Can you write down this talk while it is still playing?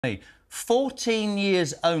Me. 14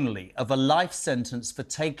 years only of a life sentence for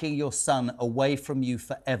taking your son away from you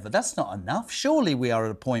forever. That's not enough. Surely we are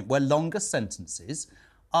at a point where longer sentences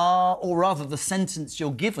are, or rather the sentence you're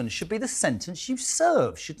given should be the sentence you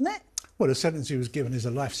serve, shouldn't it? Well, the sentence he was given is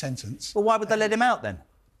a life sentence. Well, why would they let him out then?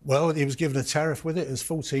 Well, he was given a tariff with it. It was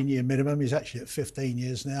 14-year minimum. He's actually at 15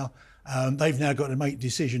 years now. They've now got to make a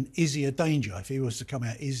decision, is he a danger? If he was to come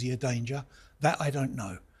out, is he a danger? That I don't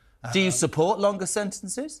know. Do you support longer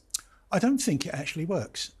sentences? I don't think it actually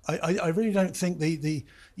works. I really don't think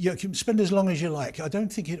you can spend as long as you like. I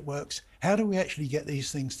don't think it works. How do we actually get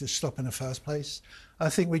these things to stop in the first place? I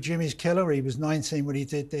think with Jimmy's killer, he was 19 when he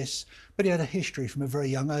did this, but he had a history from a very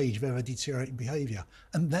young age of ever deteriorating behaviour.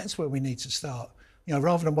 And that's where we need to start. You know,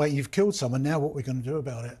 rather than wait, you've killed someone, now what we're going to do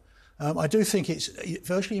about it? I do think it's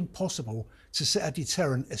virtually impossible to set a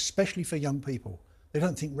deterrent, especially for young people. They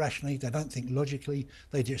don't think rationally, they don't think logically,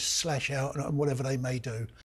 they just slash out and whatever they may do.